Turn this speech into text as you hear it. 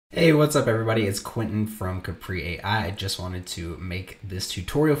Hey, what's up everybody? It's Quentin from Capri AI. I just wanted to make this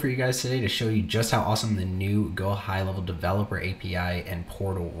tutorial for you guys today to show you just how awesome the new Go High Level Developer API and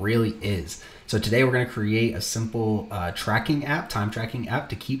portal really is. So today we're going to create a simple tracking app, time tracking app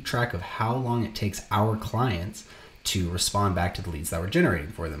to keep track of how long it takes our clients to respond back to the leads that we're generating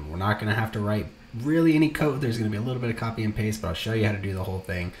for them. We're not going to have to write really any code. There's going to be a little bit of copy and paste, but I'll show you how to do the whole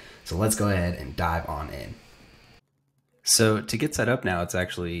thing. So let's go ahead and dive on in. So to get set up now, it's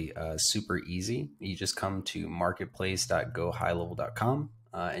actually super easy. You just come to marketplace.gohighlevel.com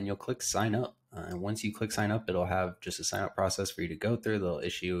and you'll click sign up. And once you click sign up, it'll have just a sign up process for you to go through. They'll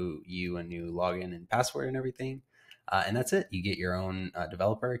issue you a new login and password and everything. And that's it. You get your own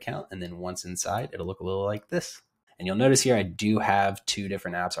developer account. And then once inside, it'll look a little like this. And you'll notice here, I do have two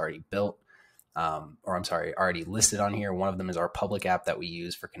different apps already built. Already listed on here. One of them is our public app that we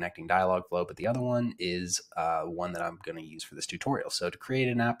use for connecting Dialogflow, but the other one is one that I'm going to use for this tutorial. So to create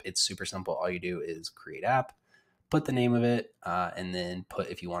an app, it's super simple. All you do is create app, put the name of it, and then put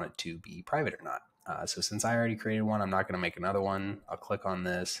if you want it to be private or not. So since I already created one, I'm not going to make another one. I'll click on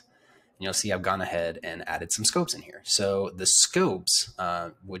this, and you'll see I've gone ahead and added some scopes in here. So the scopes,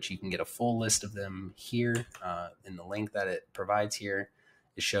 which you can get a full list of them here in the link that it provides here.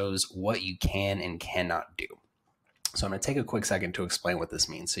 It shows what you can and cannot do. So I'm going to take a quick second to explain what this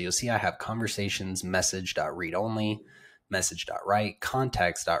means. So you'll see I have conversations, message.read-only, message.write,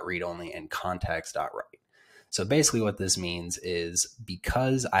 context.read-only, and context.write. So basically what this means is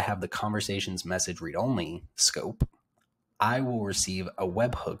because I have the conversations message read-only scope, I will receive a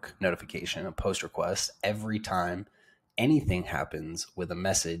webhook notification, a post request every time anything happens with a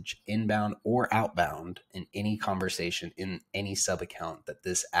message inbound or outbound in any conversation in any sub account that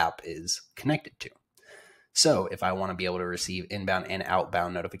this app is connected to. So if I want to be able to receive inbound and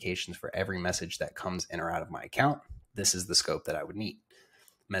outbound notifications for every message that comes in or out of my account, this is the scope that I would need.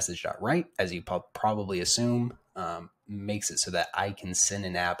 Message.write, as you probably assume, makes it so that I can send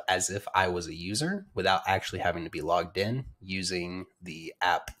an app as if I was a user without actually having to be logged in using the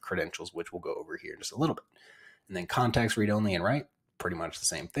app credentials, which we'll go over here in just a little bit. And then context, read only, and write, pretty much the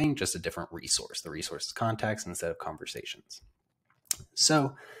same thing, just a different resource. The resource is context instead of conversations.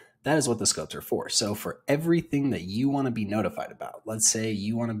 So that is what the scopes are for. So for everything that you want to be notified about, let's say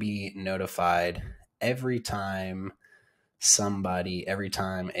you want to be notified every time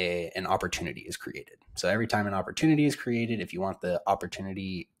an opportunity is created. So every time an opportunity is created, if you want the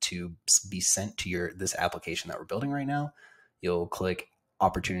opportunity to be sent to this application that we're building right now, you'll click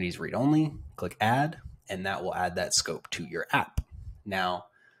opportunities read only, click add, and that will add that scope to your app. Now,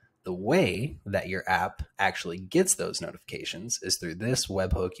 the way that your app actually gets those notifications is through this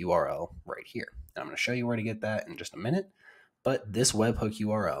webhook URL right here. And I'm going to show you where to get that in just a minute. But this webhook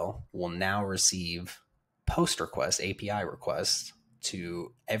URL will now receive post requests, API requests,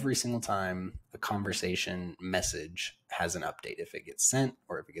 to every single time a conversation message has an update. If it gets sent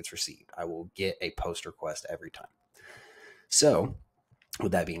or if it gets received, I will get a post request every time. So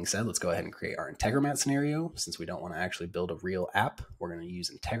with that being said, let's go ahead and create our Integromat scenario. Since we don't want to actually build a real app, we're going to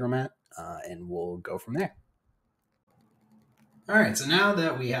use Integromat and we'll go from there. All right, so now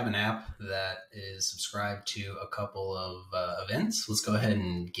that we have an app that is subscribed to a couple of events, let's go ahead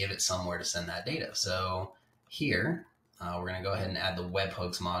and give it somewhere to send that data. So here, we're going to go ahead and add the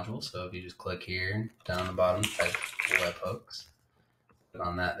webhooks module. So if you just click here down the bottom, type webhooks, click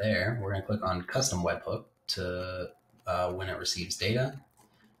on that there. We're going to click on custom webhook to when it receives data.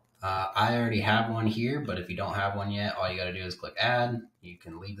 I already have one here, but if you don't have one yet, all you got to do is click add. You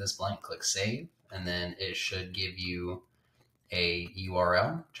can leave this blank, click save, and then it should give you a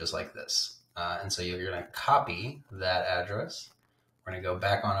URL just like this. And so you're going to copy that address. We're going to go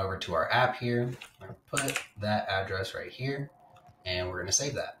back on over to our app here. We're going to put that address right here, and we're going to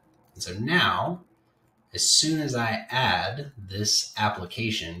save that. And so now, as soon as I add this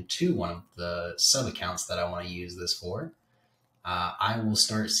application to one of the sub accounts that I want to use this for, I will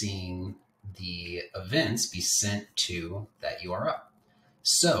start seeing the events be sent to that URL.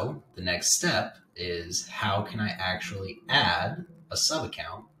 So the next step is how can I actually add a sub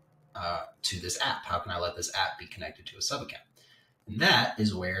account to this app? How can I let this app be connected to a sub account? And that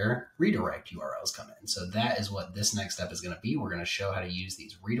is where redirect URLs come in. So that is what this next step is going to be. We're going to show how to use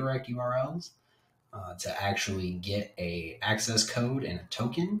these redirect URLs to actually get a access code and a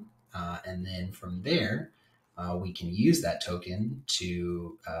token. And then from there, we can use that token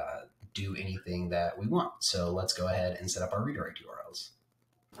to do anything that we want. So let's go ahead and set up our redirect URLs.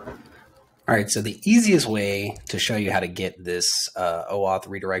 All right, so the easiest way to show you how to get this OAuth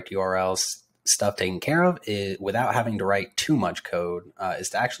redirect URLs stuff taken care of without having to write too much code is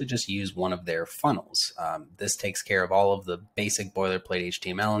to actually just use one of their funnels. This takes care of all of the basic boilerplate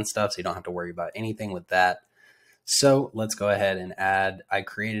HTML and stuff, so you don't have to worry about anything with that. So let's go ahead and add, I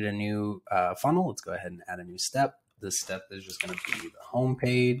created a new funnel. Let's go ahead and add a new step. This step is just going to be the home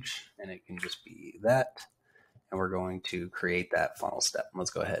page, and it can just be that. And we're going to create that funnel step. Let's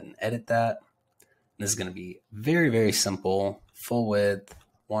go ahead and edit that. This is going to be very, very simple, full width,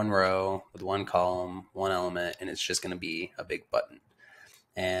 one row with one column, one element, and it's just going to be a big button.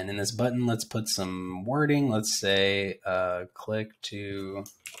 And in this button, let's put some wording. Let's say, click to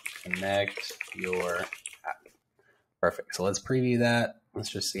connect your app. Perfect. So let's preview that. Let's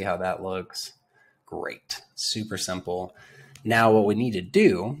just see how that looks. Great. Super simple. Now what we need to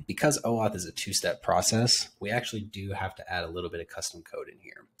do, because OAuth is a two-step process, we actually do have to add a little bit of custom code in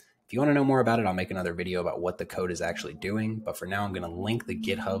here. If you want to know more about it, I'll make another video about what the code is actually doing. But for now, I'm going to link the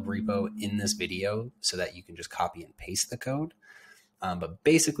GitHub repo in this video so that you can just copy and paste the code. But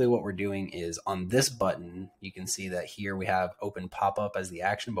basically what we're doing is on this button, you can see that here we have open pop-up as the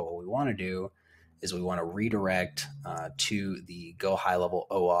action. But what we want to do is we want to redirect to the GoHighLevel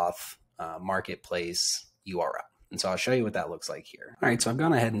OAuth marketplace URL. And so I'll show you what that looks like here. All right, so I've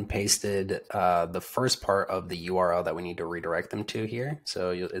gone ahead and pasted the first part of the URL that we need to redirect them to here.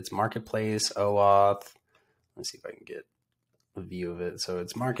 So it's marketplace OAuth. Let's see if I can get a view of it. So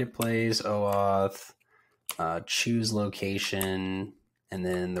it's marketplace OAuth, choose location, and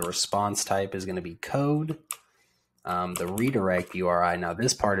then the response type is going to be code. The redirect URI. Now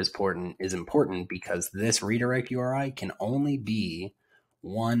this part is important because this redirect URI can only be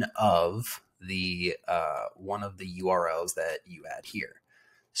one of the URLs that you add here.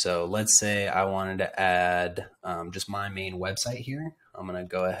 So let's say I wanted to add just my main website here. I'm going to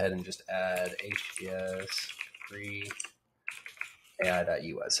go ahead and just add https free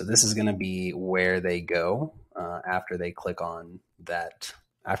ai.us. So this is going to be where they go after they click on that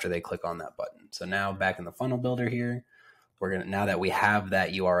button. So now back in the funnel builder here, now that we have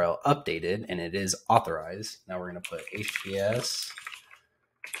that URL updated and it is authorized, now we're going to put https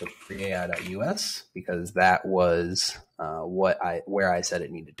freeai.us because that was where I said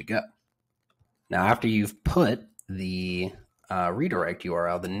it needed to go. Now, after you've put the redirect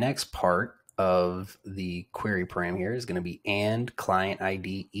URL, the next part of the query param here is going to be and client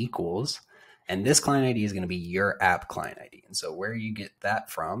ID equals, and this client ID is going to be your app client ID. And so where you get that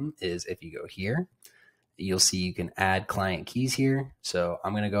from is if you go here, you'll see you can add client keys here. So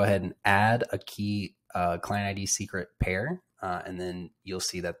I'm going to go ahead and add a key client ID secret pair. And then you'll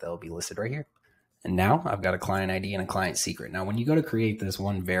see that they'll be listed right here. And now I've got a client ID and a client secret. Now, when you go to create this,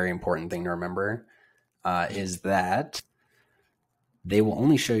 one very important thing to remember is that they will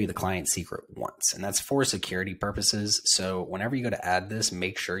only show you the client secret once, and that's for security purposes. So whenever you go to add this,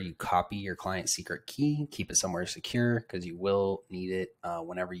 make sure you copy your client secret key, keep it somewhere secure because you will need it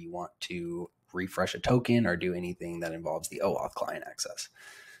whenever you want to refresh a token or do anything that involves the OAuth client access.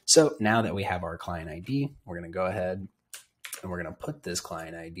 So now that we have our client ID, we're going to go ahead and we're going to put this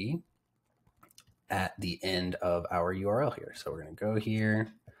client ID at the end of our URL here. So we're going to go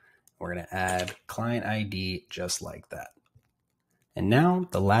here. We're going to add client ID just like that. And now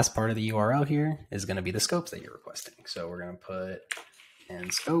the last part of the URL here is going to be the scopes that you're requesting. So we're going to put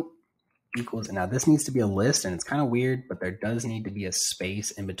and scope equals, and now this needs to be a list and it's kind of weird, but there does need to be a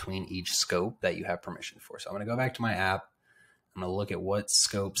space in between each scope that you have permission for. So I'm going to go back to my app. I'm going to look at what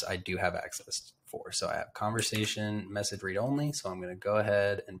scopes I do have access for. So I have conversation, message read only. So I'm going to go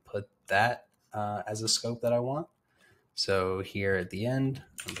ahead and put that as a scope that I want. So here at the end,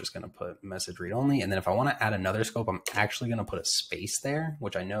 I'm just going to put message read only. And then if I want to add another scope, I'm actually going to put a space there,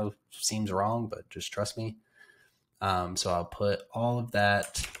 which I know seems wrong, but just trust me. So I'll put all of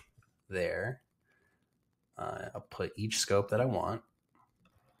that there. I'll put each scope that I want.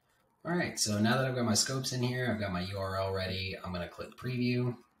 All right, so now that I've got my scopes in here, I've got my URL ready, I'm going to click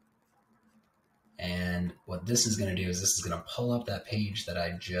preview. And what this is going to do is this is going to pull up that page that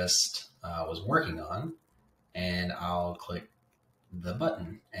I just was working on. And I'll click the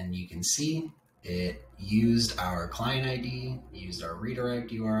button. And you can see it used our client ID, used our redirect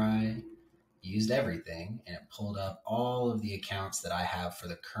URI, used everything, and it pulled up all of the accounts that I have for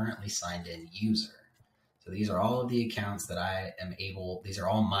the currently signed in user. So these are all of the accounts that I am able, these are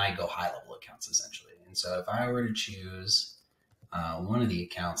all my GoHighLevel accounts essentially. And so if I were to choose one of the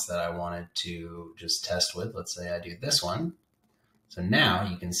accounts that I wanted to just test with, let's say I do this one. So now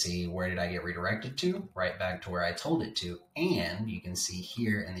you can see where did I get redirected to? Right back to where I told it to. And you can see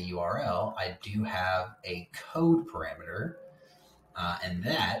here in the URL, I do have a code parameter. And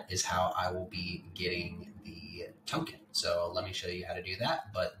that is how I will be getting the token. So let me show you how to do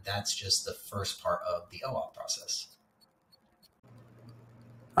that, but that's just the first part of the OAuth process.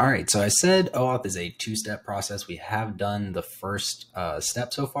 All right, so I said OAuth is a two-step process. We have done the first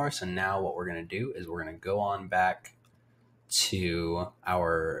step so far. So now what we're going to do is we're going to go on back to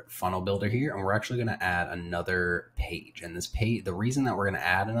our funnel builder here, and we're actually going to add another page. And this page, the reason that we're going to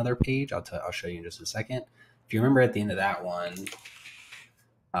add another page, I'll show you in just a second. If you remember at the end of that one,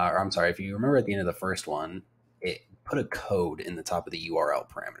 or I'm sorry, if you remember at the end of the first one, it put a code in the top of the URL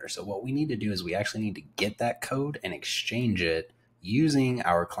parameter. So what we need to do is we actually need to get that code and exchange it using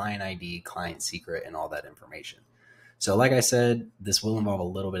our client ID, client secret, and all that information. So like I said, this will involve a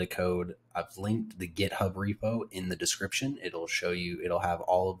little bit of code. I've linked the GitHub repo in the description. It'll show you, it'll have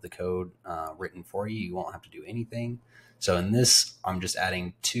all of the code written for you. You won't have to do anything. So in this, I'm just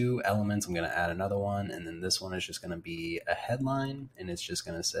adding two elements. I'm going to add another one. And then this one is just going to be a headline. And it's just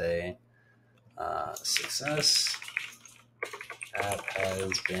going to say, success app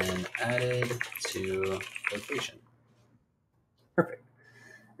has been added to location. Perfect.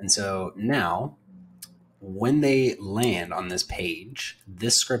 And so now, when they land on this page,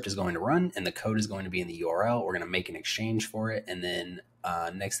 this script is going to run and the code is going to be in the URL. We're going to make an exchange for it. And then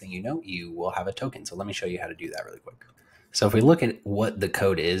next thing you know, you will have a token. So let me show you how to do that really quick. So if we look at what the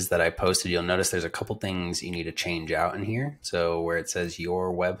code is that I posted, you'll notice there's a couple things you need to change out in here. So where it says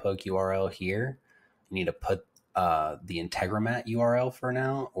your webhook URL here, you need to put the Integromat URL for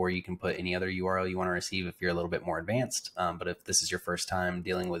now, or you can put any other URL you want to receive if you're a little bit more advanced. But if this is your first time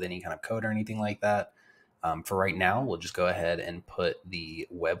dealing with any kind of code or anything like that, for right now, we'll just go ahead and put the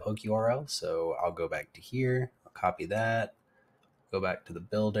webhook URL. So I'll go back to here, I'll copy that, go back to the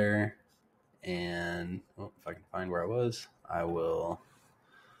builder, and if I can find where I was, I will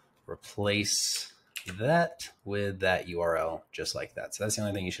replace that with that URL just like that. So that's the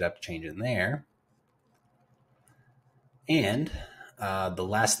only thing you should have to change in there. And the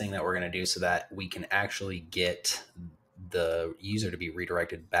last thing that we're going to do so that we can actually get the user to be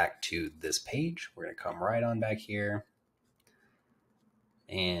redirected back to this page, we're going to come right on back here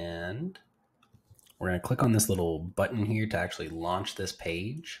and we're going to click on this little button here to actually launch this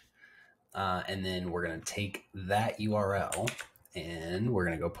page. And then we're going to take that URL and we're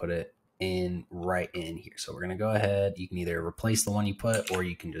going to go put it in right in here. So we're going to go ahead, you can either replace the one you put or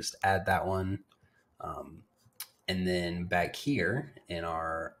you can just add that one. And then back here in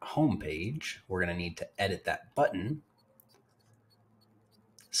our home page, we're going to need to edit that button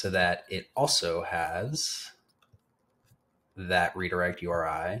so that it also has that redirect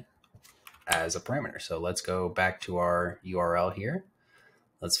URI as a parameter. So let's go back to our URL here.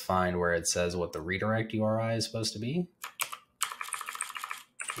 Let's find where it says what the redirect URI is supposed to be.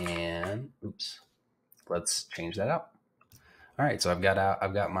 And oops, let's change that out. All right, so I've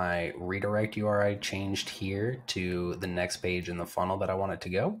got my redirect URI changed here to the next page in the funnel that I want it to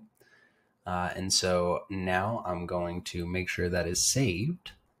go. And so now I'm going to make sure that is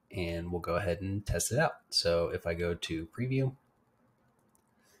saved and we'll go ahead and test it out. So if I go to preview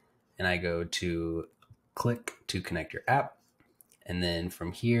and I go to click to connect your app, and then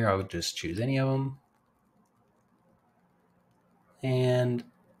from here, I would just choose any of them. And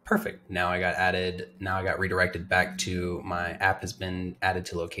perfect. Now I got redirected back to my app has been added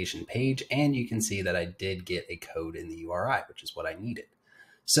to location page. And you can see that I did get a code in the URI, which is what I needed.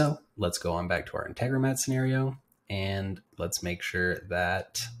 So let's go on back to our Integromat scenario and let's make sure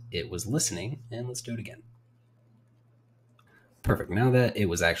that it was listening, and let's do it again. Perfect. Now that it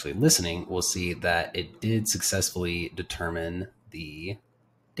was actually listening, we'll see that it did successfully determine the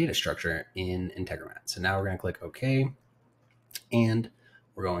data structure in Integromat. So now we're going to click OK, and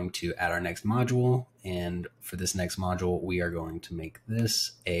we're going to add our next module. And for this next module, we are going to make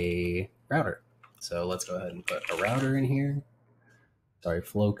this a router. So let's go ahead and put a router in here. Sorry,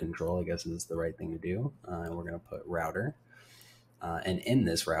 flow control, I guess is the right thing to do. And we're going to put router. And in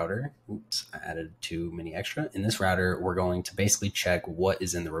this router, oops, I added too many extra. In this router, we're going to basically check what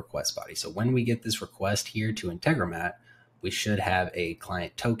is in the request body. So when we get this request here to Integromat, we should have a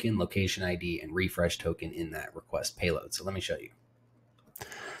client token, location ID, and refresh token in that request payload. So let me show you.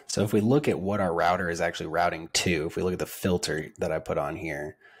 So if we look at what our router is actually routing to, if we look at the filter that I put on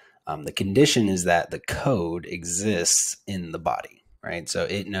here, the condition is that the code exists in the body, right? So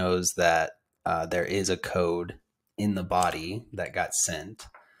it knows that there is a code in the body that got sent.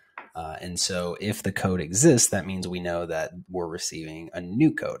 And so if the code exists, that means we know that we're receiving a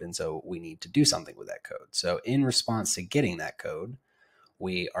new code. And so we need to do something with that code. So in response to getting that code,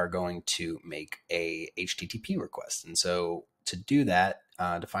 we are going to make a HTTP request. And so to do that,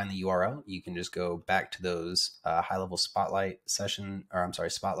 to find the URL, you can just go back to those high-level Spotlight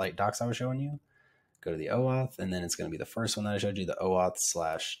Spotlight docs I was showing you. go to the OAuth, and then it's going to be the first one that I showed you, the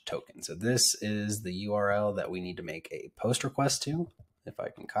OAuth/token. So this is the URL that we need to make a post request to, if I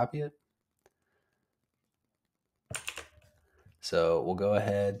can copy it. So we'll go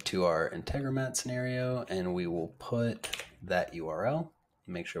ahead to our Integromat scenario, and we will put that URL,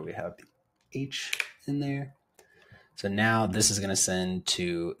 make sure we have the H in there. So now this is going to send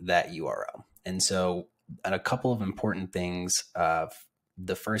to that URL. And so a couple of important things.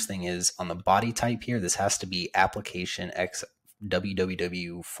 The first thing is on the body type here, this has to be application x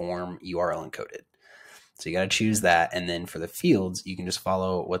www form URL encoded. So you got to choose that. And then for the fields, you can just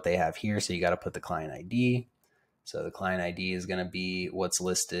follow what they have here. So you got to put the client ID. So the client ID is going to be what's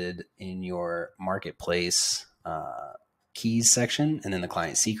listed in your marketplace keys section. And then the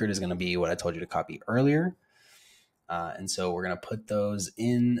client secret is going to be what I told you to copy earlier. And so we're going to put those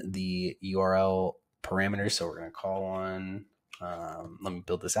in the URL parameters. So we're going to call on, let me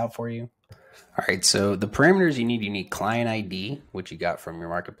build this out for you. All right, so the parameters you need client ID, which you got from your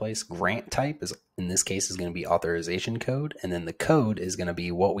marketplace. Grant type is, in this case, is going to be authorization code. And then the code is going to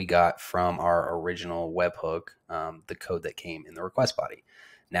be what we got from our original webhook, the code that came in the request body.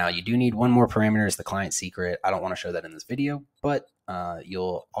 Now you do need one more parameter, is the client secret. I don't want to show that in this video, but all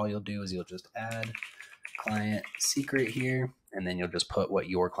you'll do is you'll just add client secret here, and then you'll just put what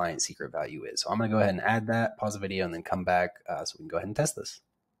your client secret value is. So I'm going to go ahead and add that, pause the video, and then come back so we can go ahead and test this.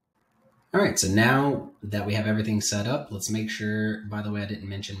 All right, so now that we have everything set up, let's make sure, by the way, I didn't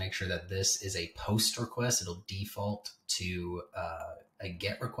mention, make sure that this is a post request. It'll default to a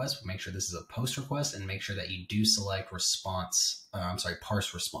GET request. Make sure this is a post request, and make sure that you do select response,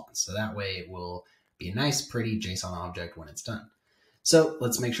 parse response. So that way it will be a nice, pretty JSON object when it's done. So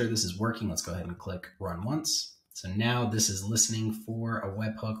let's make sure this is working. Let's go ahead and click run once. So now this is listening for a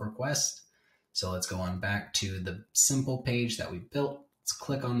webhook request. So let's go on back to the simple page that we built. Let's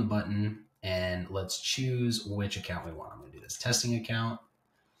click on the button and let's choose which account we want. I'm going to do this testing account.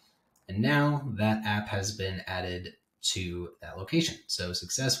 And now that app has been added to that location. So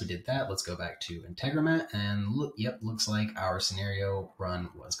success, we did that. Let's go back to Integromat and look, yep, looks like our scenario run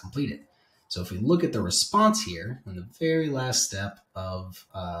was completed. So if we look at the response here, in the very last step of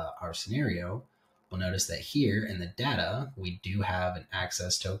our scenario, we'll notice that here in the data, we do have an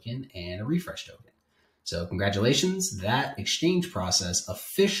access token and a refresh token. So congratulations, that exchange process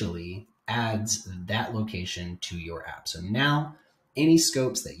officially adds that location to your app. So now any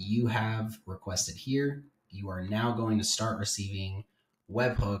scopes that you have requested here, you are now going to start receiving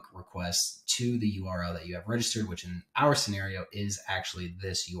webhook requests to the URL that you have registered, which in our scenario is actually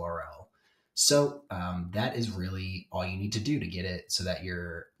this URL. So that is really all you need to do to get it so that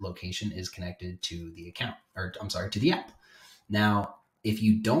your location is connected to the account, or I'm sorry, to the app. Now, if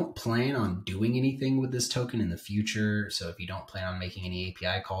you don't plan on doing anything with this token in the future, so if you don't plan on making any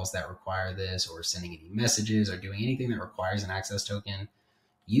API calls that require this, or sending any messages, or doing anything that requires an access token,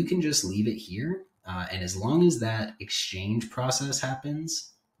 you can just leave it here. And as long as that exchange process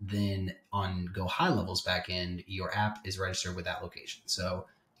happens, then on GoHighLevel's backend, your app is registered with that location. So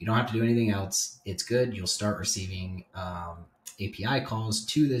you don't have to do anything else. It's good. You'll start receiving API calls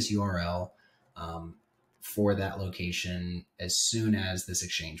to this URL for that location as soon as this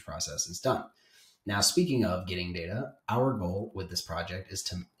exchange process is done. Now, speaking of getting data, our goal with this project is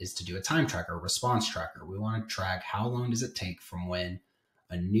to do a time tracker, a response tracker. We want to track how long does it take from when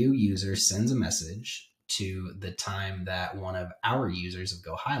a new user sends a message to the time that one of our users of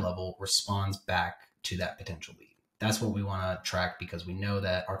GoHighLevel responds back to that potential lead. That's what we want to track, because we know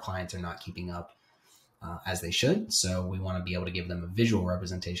that our clients are not keeping up as they should. So we want to be able to give them a visual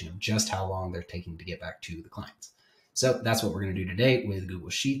representation of just how long they're taking to get back to the clients. So that's what we're going to do today with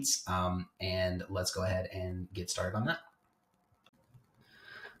Google Sheets. And let's go ahead and get started on that.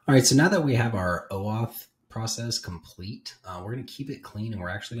 All right, so now that we have our OAuth process complete, we're going to keep it clean, and we're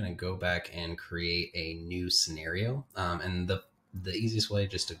actually going to go back and create a new scenario. And the easiest way,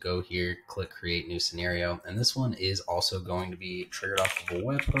 just to go here, click create new scenario. And this one is also going to be triggered off of a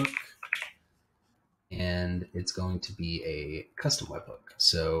webhook, and it's going to be a custom webhook.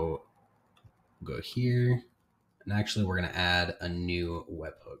 So we'll go here, and actually we're going to add a new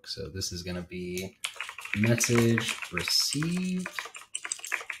webhook. So this is going to be message received.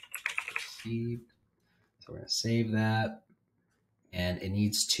 So we're going to save that, and it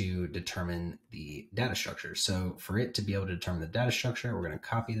needs to determine the data structure. So for it to be able to determine the data structure, we're going to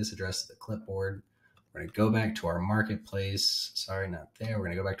copy this address to the clipboard. We're going to go back to our marketplace. Sorry, not there. We're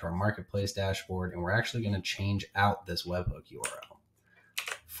going to go back to our marketplace dashboard, and we're actually going to change out this webhook URL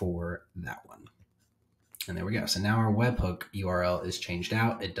for that one. And there we go. So now our webhook URL is changed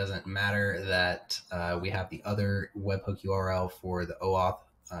out. It doesn't matter that we have the other webhook URL for the OAuth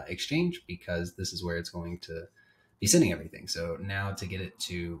Exchange, because this is where it's going to be sending everything. So now to get it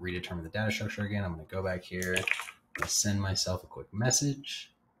to redetermine the data structure again, I'm going to go back here, I'm going to send myself a quick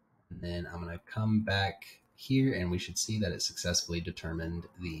message, and then I'm going to come back here and we should see that it successfully determined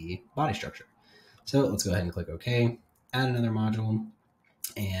the body structure. So let's go ahead and click OK, add another module,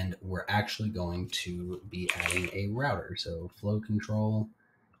 and we're actually going to be adding a router. So flow control,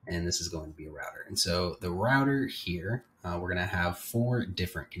 and this is going to be a router. And so the router here, we're going to have 4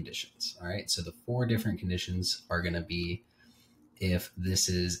 different conditions. All right. So the 4 different conditions are going to be if this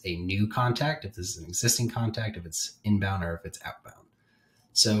is a new contact, if this is an existing contact, if it's inbound, or if it's outbound.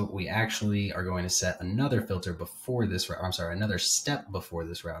 So we actually are going to set another filter before this, another step before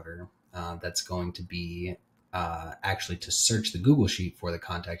this router. That's going to be actually to search the Google Sheet for the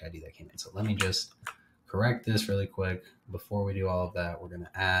contact ID that came in. So let me just correct this really quick. Before we do all of that, we're going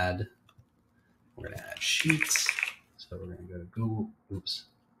to add sheets. So we're going to go to Google. Oops.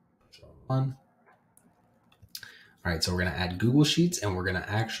 All right, so we're going to add Google Sheets, and we're going to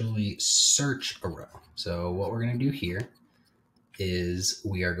actually search a row. So what we're going to do here is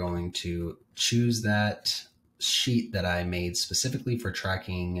we are going to choose that sheet that I made specifically for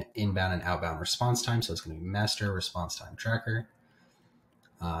tracking inbound and outbound response time. So it's going to be master response time tracker.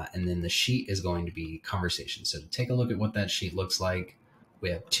 And then the sheet is going to be conversation. So to take a look at what that sheet looks like, we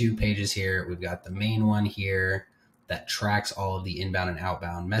have 2 pages here. We've got the main one here that tracks all of the inbound and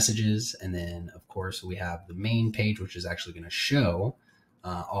outbound messages. And then of course we have the main page, which is actually going to show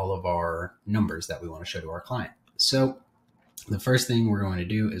all of our numbers that we want to show to our client. So the first thing we're going to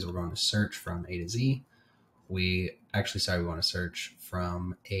do is we're going to search from A to Z. We want to search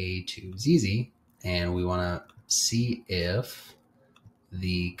from A to ZZ, and we want to see if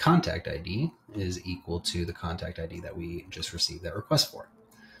the contact ID is equal to the contact ID that we just received that request for.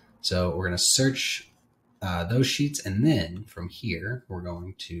 So we're going to search those sheets, and then from here, we're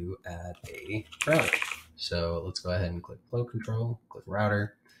going to add a router. So let's go ahead and click flow control, click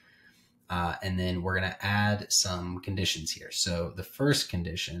router. And then we're going to add some conditions here. So the first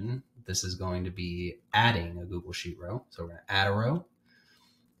condition, this is going to be adding a Google Sheet row. So we're going to add a row,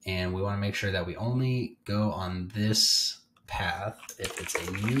 and we want to make sure that we only go on this path if it's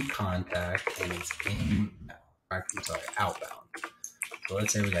a new contact and it's outbound. So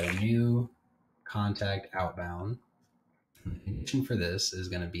let's say we got a new contact outbound. The condition for this is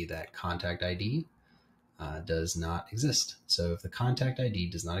going to be that contact ID does not exist. So if the contact ID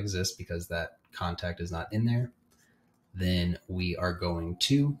does not exist because that contact is not in there, then we are going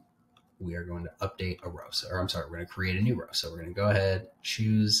to update a row. So, we're going to create a new row. So we're going to go ahead,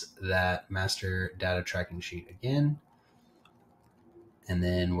 choose that master data tracking sheet again, and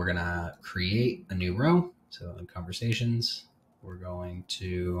then we're going to create a new row. So in conversations, we're going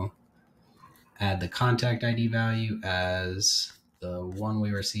to add the contact ID value as the one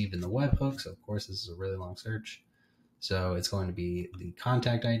we received in the webhook. So of course, this is a really long search. So it's going to be the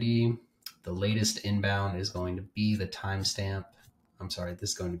contact ID. The latest inbound is going to be the timestamp. This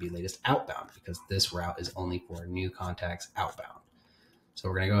is going to be latest outbound because this route is only for new contacts outbound. So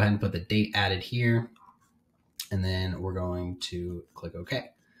we're going to go ahead and put the date added here, and then we're going to click OK.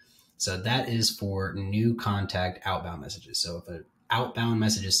 So that is for new contact outbound messages. So if an outbound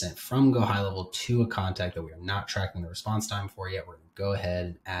message is sent from GoHighLevel to a contact that we are not tracking the response time for yet, we're going to go ahead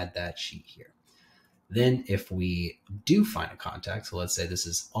and add that sheet here. Then if we do find a contact, so let's say this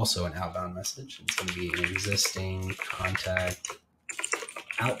is also an outbound message, it's going to be an existing contact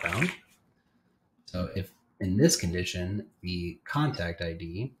outbound. So if in this condition, the contact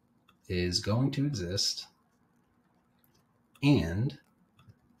ID is going to exist and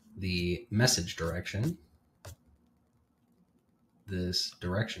the message direction, this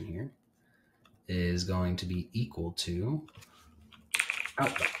direction here, is going to be equal to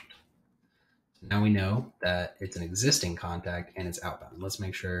outbound. Now we know that it's an existing contact and it's outbound. Let's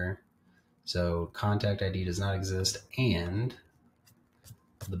make sure. So contact ID does not exist and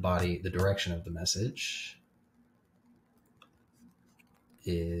the direction of the message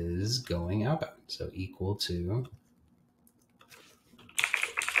is going outbound. So equal to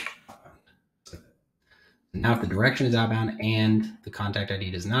outbound. Now if the direction is outbound and the contact ID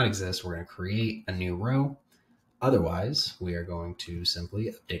does not exist, we're going to create a new row. Otherwise, we are going to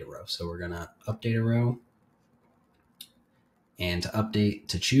simply update a row. So we're going to update a row. And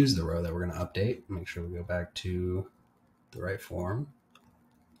to choose the row that we're going to update, make sure we go back to the right form.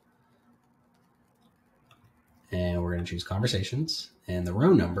 And we're going to choose conversations. And the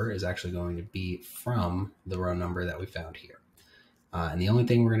row number is actually going to be from the row number that we found here. And the only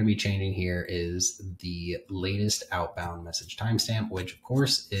thing we're going to be changing here is the latest outbound message timestamp, which of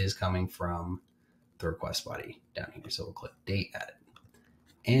course is coming from the request body down here. So we'll click date added.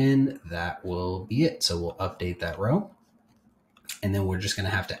 And that will be it. So we'll update that row. And then we're just going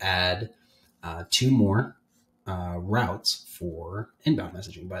to have to add 2 more routes for inbound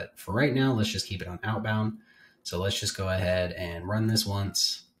messaging. But for right now, let's just keep it on outbound. So let's just go ahead and run this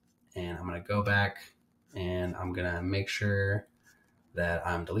once. And I'm going to go back and I'm going to make sure that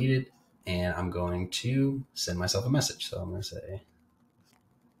I'm deleted. And I'm going to send myself a message. So I'm going to say,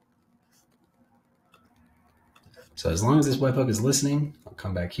 so as long as this webhook is listening, I'll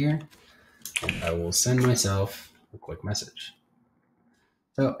come back here and I will send myself a quick message.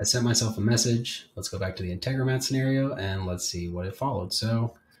 So I sent myself a message. Let's go back to the Integromat scenario and let's see what it followed.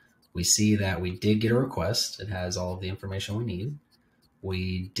 So we see that we did get a request. It has all of the information we need.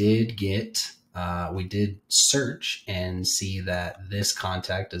 We did search and see that this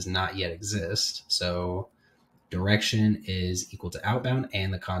contact does not yet exist. So direction is equal to outbound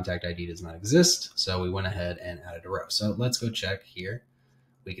and the contact ID does not exist. So we went ahead and added a row. So let's go check here.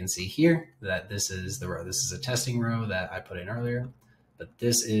 We can see here that this is the row. This is a testing row that I put in earlier, but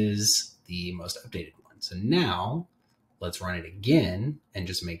this is the most updated one. So now let's run it again and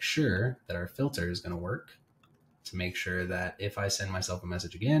just make sure that our filter is going to work, to make sure that if I send myself a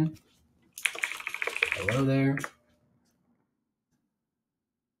message again, hello there,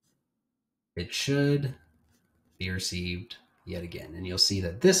 it should be received yet again. And you'll see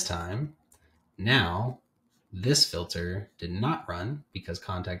that this time, now this filter did not run because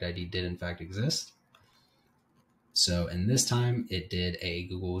contact ID did in fact exist. So in this time, it did a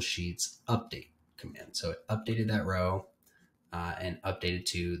Google Sheets update command. So it updated that row and updated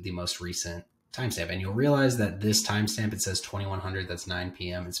to the most recent timestamp. And you'll realize that this timestamp, it says 2100, that's 9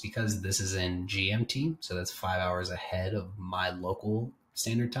 p.m. It's because this is in GMT. So that's 5 hours ahead of my local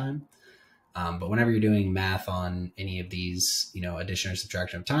standard time. But whenever you're doing math on any of these, addition or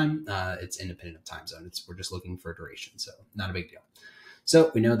subtraction of time, it's independent of time zone. We're just looking for duration. So not a big deal.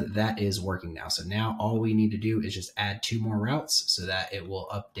 So we know that that is working now. So now all we need to do is just add 2 more routes so that it will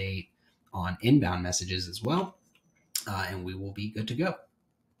update on inbound messages as well. And we will be good to go.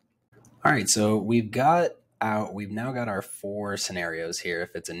 All right, so we've now got our 4 scenarios here.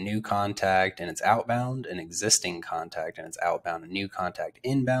 If it's a new contact and it's outbound, an existing contact and it's outbound, a new contact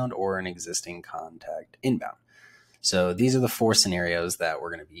inbound, or an existing contact inbound. So these are the 4 scenarios that we're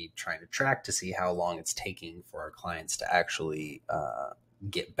going to be trying to track to see how long it's taking for our clients to actually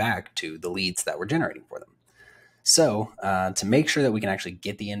get back to the leads that we're generating for them. So to make sure that we can actually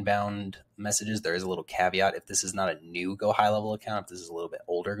get the inbound messages, there is a little caveat. If this is not a new GoHighLevel account, if this is a little bit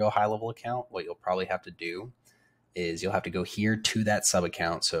older GoHighLevel account, what you'll probably have to do is you'll have to go here to that sub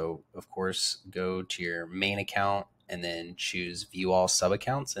account. So of course, go to your main account and then choose view all sub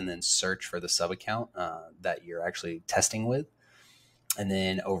accounts and then search for the sub account that you're actually testing with. And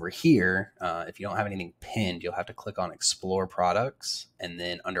then over here, if you don't have anything pinned, you'll have to click on explore products. And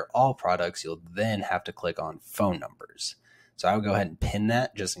then under all products, you'll then have to click on phone numbers. So I would go ahead and pin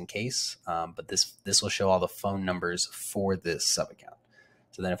that just in case. But this will show all the phone numbers for this sub account.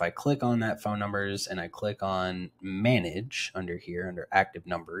 So then if I click on that phone numbers and I click on manage under here, under active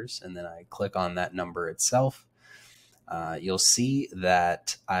numbers, and then I click on that number itself, you'll see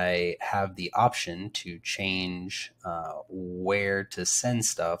that I have the option to change where to send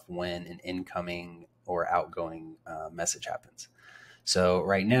stuff when an incoming or outgoing message happens. So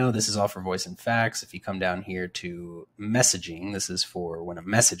right now, this is all for voice and fax. If you come down here to messaging, this is for when a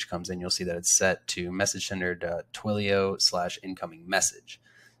message comes in, you'll see that it's set to message sender.twilio/incoming message.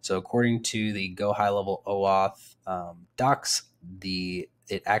 So according to the GoHighLevel Oauth docs,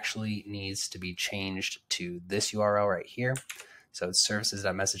 it actually needs to be changed to this URL right here. So it's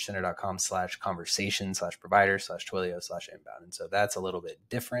services.messagecenter.com/conversation/provider/twilio/inbound. And so that's a little bit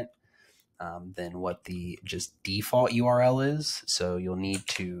different than what the just default URL is. So you'll need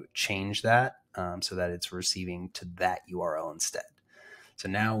to change that so that it's receiving to that URL instead. So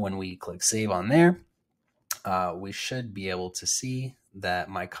now when we click save on there, we should be able to see that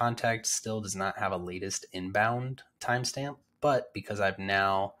my contact still does not have a latest inbound timestamp, but because I've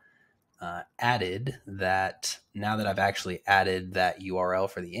now added that, now that I've actually added that URL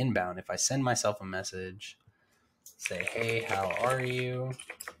for the inbound, if I send myself a message, say, hey, how are you?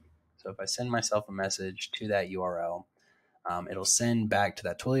 So if I send myself a message to that URL, it'll send back to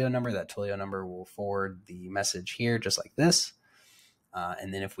that Twilio number. That Twilio number will forward the message here just like this.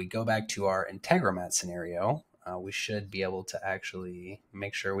 And then if we go back to our Integromat scenario, we should be able to actually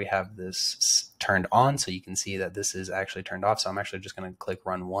make sure we have this turned on so you can see that this is actually turned off. So I'm actually just going to click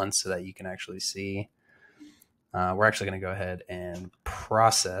run once so that you can actually see. We're actually going to go ahead and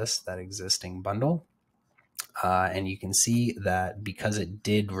process that existing bundle. And you can see that because it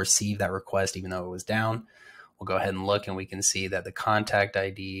did receive that request, even though it was down, we'll go ahead and look, and we can see that the contact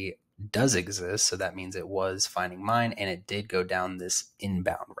ID does exist. So that means it was finding mine, and it did go down this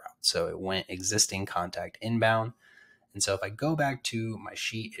inbound route. So it went existing contact inbound. And so if I go back to my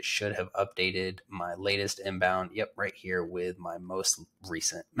sheet, it should have updated my latest inbound. Yep, right here with my most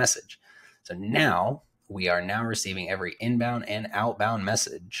recent message. So now we are now receiving every inbound and outbound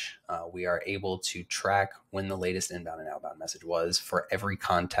message. We are able to track when the latest inbound and outbound message was for every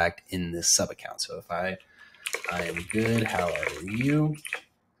contact in this sub account. So if I am good, how are you?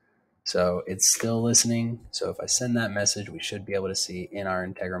 So it's still listening. So if I send that message, we should be able to see in our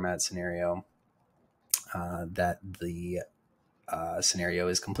Integromat scenario that the scenario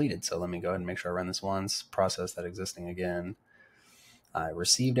is completed. So let me go ahead and make sure I run this once, process that existing again. I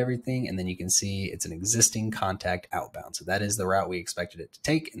received everything, and then you can see it's an existing contact outbound. So that is the route we expected it to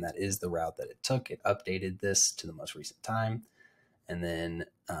take, and that is the route that it took. It updated this to the most recent time. And then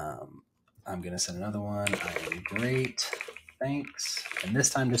I'm going to send another one. I am great. Thanks. And this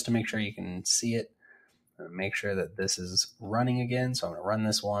time, just to make sure you can see it, make sure that this is running again. So I'm going to run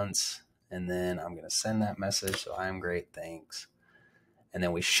this once, and then I'm going to send that message. So I am great. Thanks. And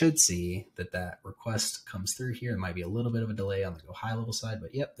then we should see that that request comes through here. It might be a little bit of a delay on the GoHighLevel side,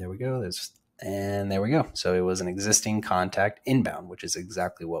 but yep, there we go. And there we go. So it was an existing contact inbound, which is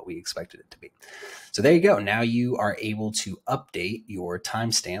exactly what we expected it to be. So there you go. Now you are able to update your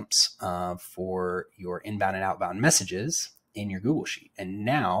timestamps for your inbound and outbound messages in your Google Sheet. And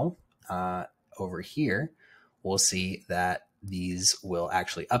now over here, we'll see that these will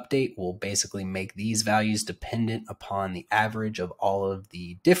actually update. We'll basically make these values dependent upon the average of all of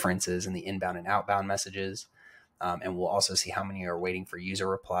the differences in the inbound and outbound messages. And we'll also see how many are waiting for user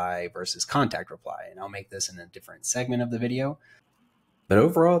reply versus contact reply. And I'll make this in a different segment of the video. But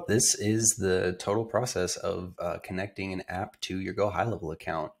overall, this is the total process of connecting an app to your GoHighLevel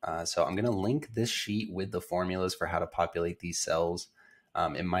account. So I'm going to link this sheet with the formulas for how to populate these cells.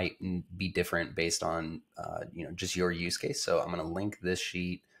 It might be different based on just your use case. So I'm going to link this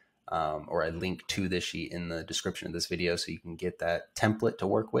sheet or I link to this sheet in the description of this video so you can get that template to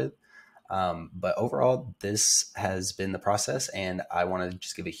work with. But overall, this has been the process, and I want to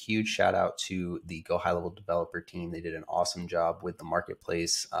just give a huge shout out to the GoHighLevel developer team. They did an awesome job with the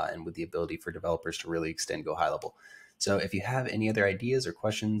marketplace and with the ability for developers to really extend GoHighLevel. So if you have any other ideas or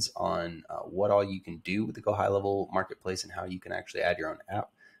questions on what all you can do with the GoHighLevel marketplace and how you can actually add your own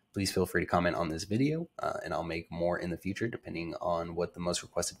app, please feel free to comment on this video and I'll make more in the future depending on what the most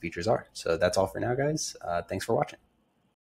requested features are. So that's all for now, guys. Thanks for watching.